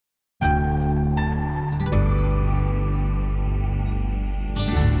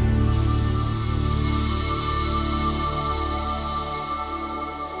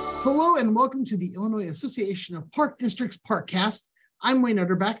Hello and welcome to the Illinois Association of Park Districts Parkcast. I'm Wayne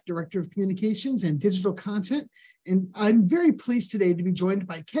Utterback, Director of Communications and Digital Content, and I'm very pleased today to be joined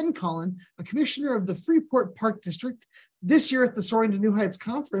by Ken Collin, a commissioner of the Freeport Park District. This year at the Soaring to New Heights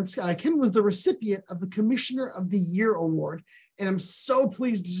Conference, Ken was the recipient of the Commissioner of the Year Award, and I'm so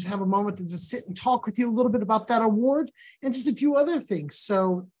pleased to just have a moment to just sit and talk with you a little bit about that award and just a few other things.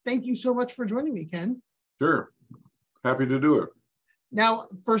 So thank you so much for joining me, Ken. Sure. Happy to do it. Now,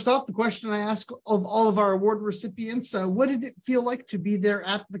 first off, the question I ask of all of our award recipients, what did it feel like to be there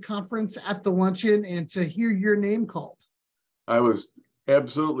at the conference, at the luncheon, and to hear your name called? I was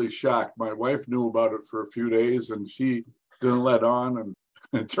absolutely shocked. My wife knew about it for a few days and she didn't let on, and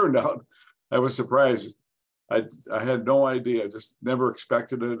it turned out I was surprised. I had no idea, I just never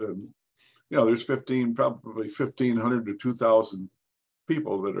expected it. And, you know, there's probably 1,500 to 2,000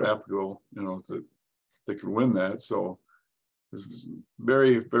 people that are applicable, that can win that. So it's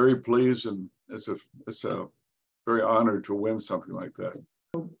very, very pleased, and it's a very honored to win something like that.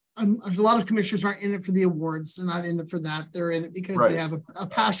 A lot of commissioners aren't in it for the awards. They're not in it for that. They're in it because Right. They have a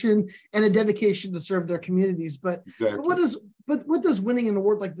passion and a dedication to serve their communities. But, Exactly. what does winning an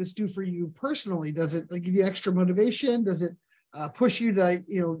award like this do for you personally? Does it give you extra motivation? Does it push you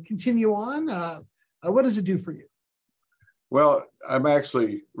to continue on? What does it do for you? Well, I'm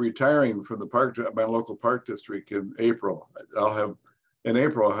actually retiring from my local park district in April. In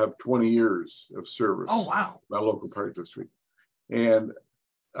April, I'll have 20 years of service. Oh, wow. My local park district. And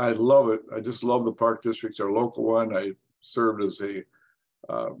I love it. I just love the park districts, our local one. I served as a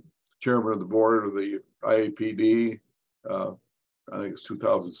chairman of the board of the IAPD. I think it's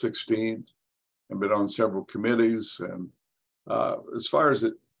 2016. I've been on several committees. And as far as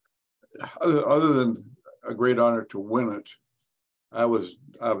other than a great honor to win it, I was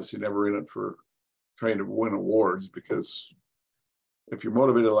obviously never in it for trying to win awards, because if you're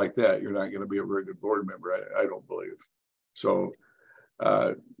motivated like that, you're not going to be a very good board member. I don't believe. So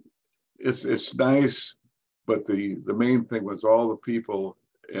it's nice, but the main thing was all the people,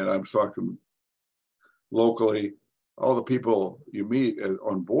 and I'm talking locally, all the people you meet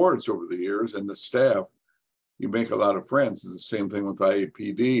on boards over the years and the staff. You make a lot of friends. It's the same thing with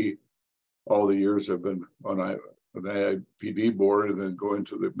IAPD. All the years I've been on the IAPD board and then going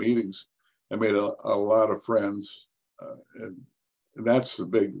to the meetings, I made a lot of friends, and that's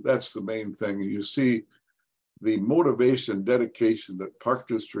the main thing. You see the motivation, dedication that Park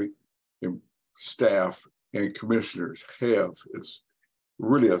District and staff and commissioners have is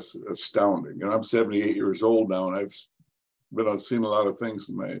really astounding. And I'm 78 years old now, and I've seen a lot of things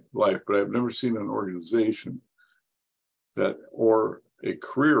in my life, but I've never seen an organization or a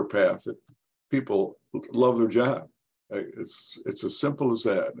career path that people love their job. It's as simple as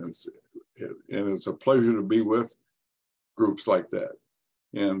that. And it's a pleasure to be with groups like that.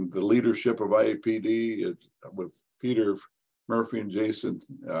 And the leadership of IAPD with Peter Murphy and Jason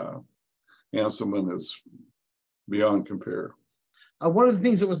Hanselman is beyond compare. One of the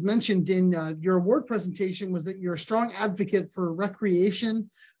things that was mentioned in your award presentation was that you're a strong advocate for recreation.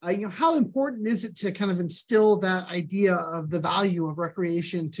 How important is it to kind of instill that idea of the value of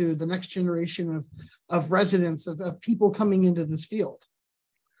recreation to the next generation of residents, of people coming into this field?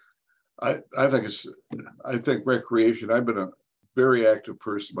 I think recreation, I've been a very active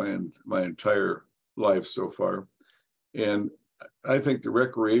person my entire life so far. And I think the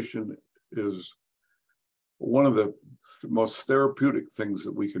recreation is one of the most therapeutic things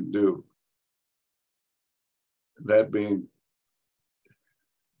that we can do. That being,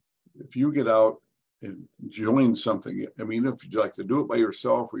 if you get out and join something, I mean, if you'd like to do it by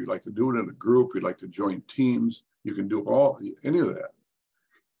yourself, or you'd like to do it in a group, you'd like to join teams, you can do any of that.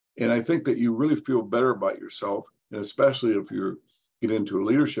 And I think that you really feel better about yourself, and especially if you get into a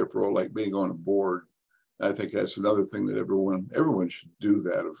leadership role like being on a board. I think that's another thing that everyone should do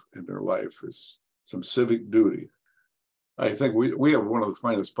that in their life, is some civic duty. I think we have one of the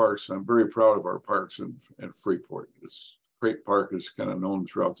finest parks, and I'm very proud of our parks in Freeport. It's great park is kind of known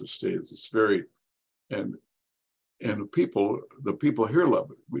throughout the state. It's very, and the people here love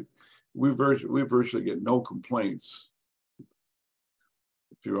it. We virtually get no complaints.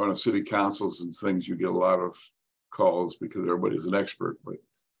 If you're on a city councils and things, you get a lot of calls because everybody's an expert,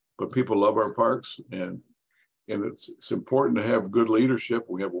 but people love our parks, and it's important to have good leadership.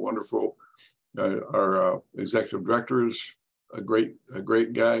 We have a wonderful, our executive director is a great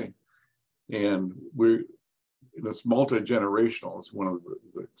guy, and it's multi-generational. It's one of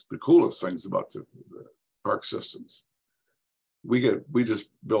the coolest things about the park systems. We just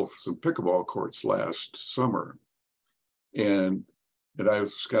built some pickleball courts last summer, and I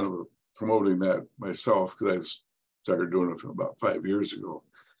was kind of promoting that myself, because I started doing it about 5 years ago.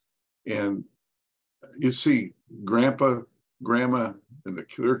 And you see grandpa, grandma, and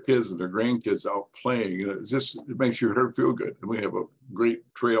their kids and their grandkids out playing. It makes your heart feel good. And we have a great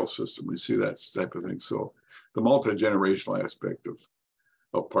trail system. We see that type of thing. So the multi-generational aspect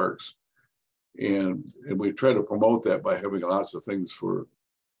of parks. And we try to promote that by having lots of things for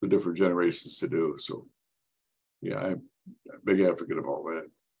the different generations to do. So yeah, I'm a big advocate of all that.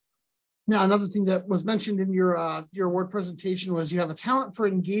 Now, another thing that was mentioned in your award presentation was you have a talent for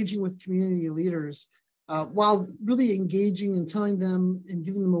engaging with community leaders while really engaging and telling them and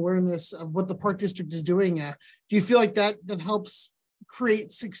giving them awareness of what the park district is doing. Do you feel like that helps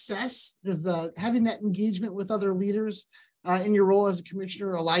create success? Does having that engagement with other leaders in your role as a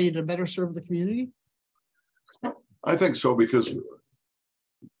commissioner allow you to better serve the community? I think so, because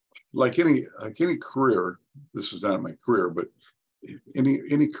like any career, this is not my career, but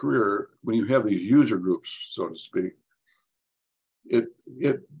any career, when you have these user groups, so to speak, it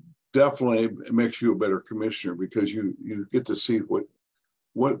definitely makes you a better commissioner, because you get to see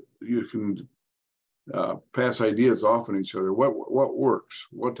what you can pass ideas off on each other. What works?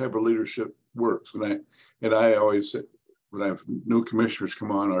 What type of leadership works? And I always say, when I have new commissioners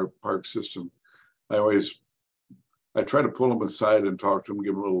come on our park system, I try to pull them aside and talk to them,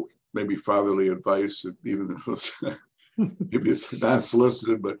 give them a little maybe fatherly advice, even if it's maybe it's not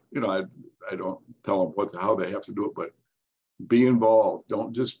solicited, but I don't tell them how they have to do it, but be involved.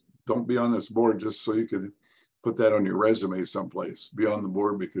 Don't be on this board just so you can put that on your resume someplace. Be on the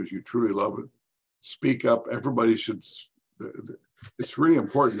board because you truly love it. Speak up. Everybody should. It's really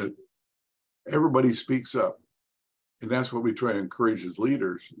important that everybody speaks up. And that's what we try to encourage as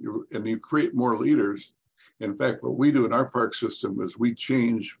leaders. And you create more leaders. In fact, what we do in our park system is we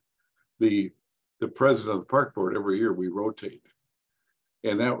change the president of the park board every year. We rotate.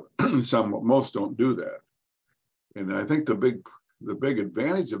 And that most don't do that. And I think the big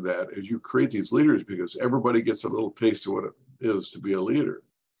advantage of that is you create these leaders, because everybody gets a little taste of what it is to be a leader.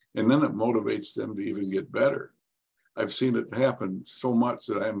 And then it motivates them to even get better. I've seen it happen so much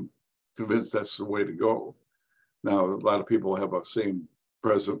that I'm convinced that's the way to go. Now, a lot of people have a same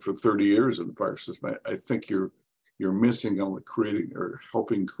president for 30 years in the park system. I think you're missing on creating or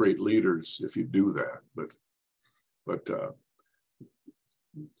helping create leaders if you do that. But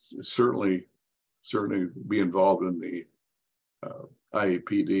certainly be involved in the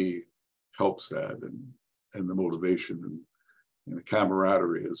IAPD helps that, and the motivation and the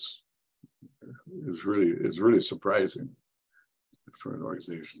camaraderie is really surprising for an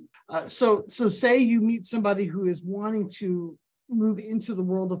organization. So say you meet somebody who is wanting to move into the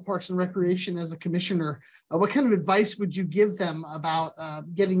world of parks and recreation as a commissioner. What kind of advice would you give them about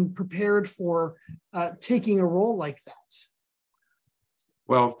getting prepared for taking a role like that?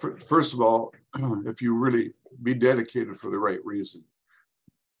 Well, first of all, if you really be dedicated for the right reason,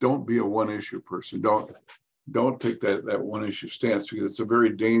 don't be a one-issue person. Don't take that one-issue stance, because it's a very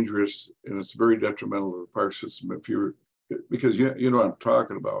dangerous and it's very detrimental to the park system. Because you know what I'm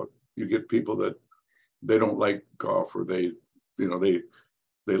talking about. You get people that they don't like golf, or they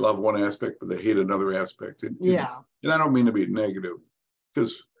love one aspect but they hate another aspect. And I don't mean to be negative,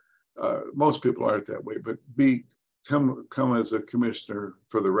 because most people aren't that way. But come as a commissioner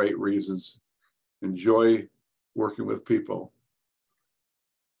for the right reasons. Enjoy working with people.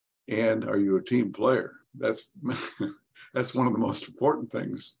 And are you a team player? That's one of the most important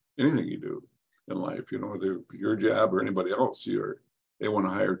things. Anything you do in life, whether your job or anybody else, they want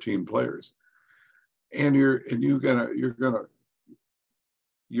to hire team players. And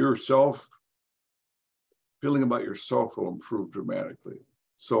feeling about yourself will improve dramatically.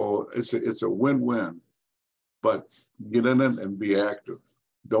 So it's a win-win, but get in it and be active.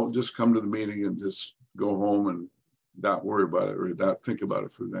 Don't just come to the meeting and just go home and not worry about it or not think about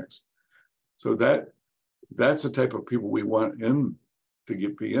it for the next. So that's the type of people we want be in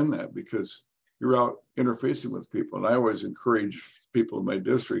that, because you're out interfacing with people. And I always encourage people in my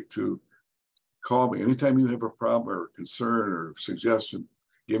district to call me anytime you have a problem or concern or suggestion.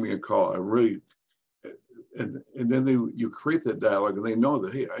 Give me a call. And then you create that dialogue, and they know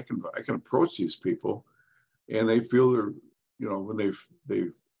that, hey, I can approach these people, and they feel when they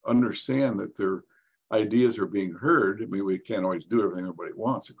understand that their ideas are being heard. I mean, we can't always do everything everybody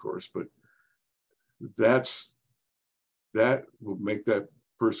wants, of course, but that will make that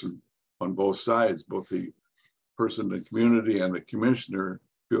person on both sides, both the person in the community and the commissioner,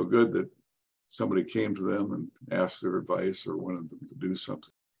 feel good that somebody came to them and asked their advice or wanted them to do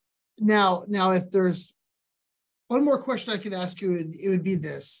something. Now, if there's one more question I could ask you, it would be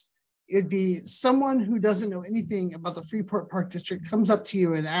this. It'd be someone who doesn't know anything about the Freeport Park District comes up to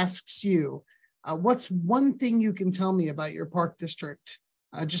you and asks you, what's one thing you can tell me about your park district?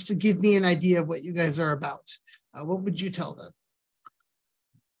 just to give me an idea of what you guys are about. What would you tell them?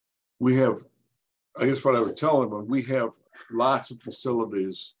 We have, I guess what I would tell them, we have lots of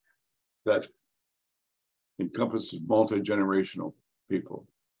facilities that encompass multi-generational people.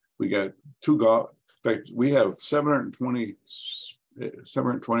 We got two golf, in fact, we have 720 or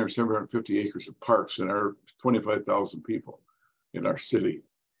 750 acres of parks in our 25,000 people in our city.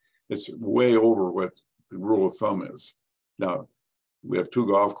 It's way over what the rule of thumb is. Now, we have two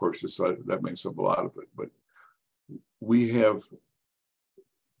golf courses, so that makes up a lot of it. But we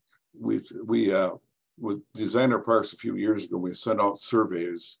designed our parks a few years ago. We sent out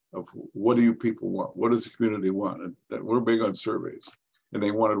surveys of what do you people want? What does the community want? And that we're big on surveys. And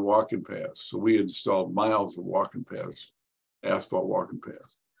they wanted walking paths. So we installed miles of walking paths, asphalt walking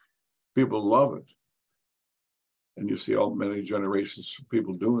paths. People love it. And you see all many generations of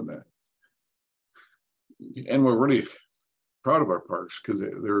people doing that. And we're really proud of our parks because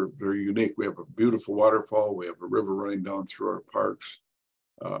they're unique. We have a beautiful waterfall. We have a river running down through our parks.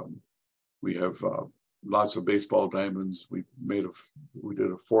 We have lots of baseball diamonds. We did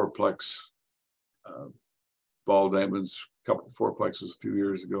a fourplex ball diamonds, a couple of fourplexes a few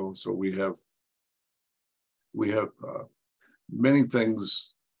years ago. So we have many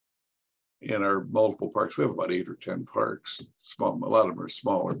things in our multiple parks. We have about 8 or 10 parks. Small, a lot of them are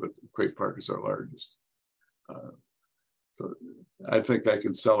smaller, but Quake Park is our largest. So I think I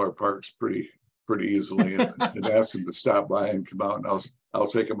can sell our parks pretty easily and ask them to stop by and come out, and I'll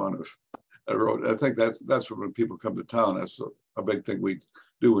take them on a road. I think that's when people come to town. That's a big thing we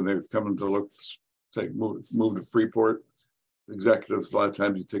do when they're coming to look, say move to Freeport. Executives, a lot of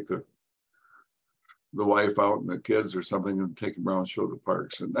times you take the wife out and the kids or something and take them around and show the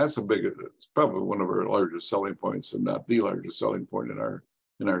parks, and that's it's probably one of our largest selling points, and not the largest selling point in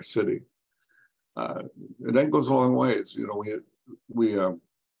our city. And that goes a long ways. You know,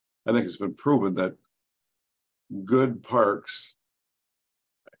 I think it's been proven that good parks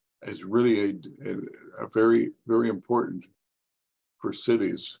is really a very, very important for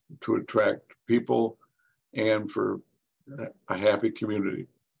cities to attract people and for a happy community.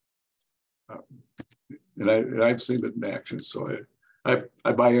 And I've seen it in action, so I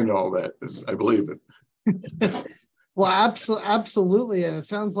buy into all that. I believe it. Well, absolutely. And it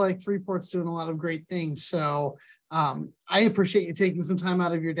sounds like Freeport's doing a lot of great things. So I appreciate you taking some time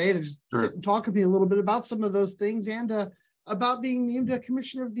out of your day to just sit and talk with me a little bit about some of those things and about being named a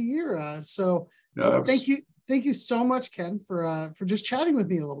Commissioner of the Year. Thank you so much, Ken, for just chatting with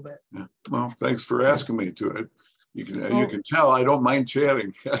me a little bit. Yeah. Well, thanks for asking me to it. You can tell I don't mind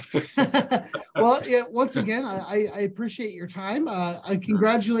chatting. Well, once again, I appreciate your time. I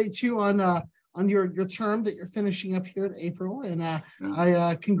congratulate you on your term that you're finishing up here in April. And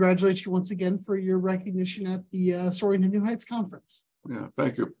I congratulate you once again for your recognition at the Soaring to New Heights Conference. Yeah,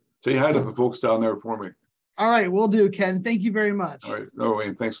 thank you. Say hi to the folks down there for me. All right, will do, Ken. Thank you very much. All right. No,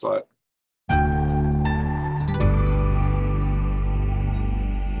 Wayne, thanks a lot.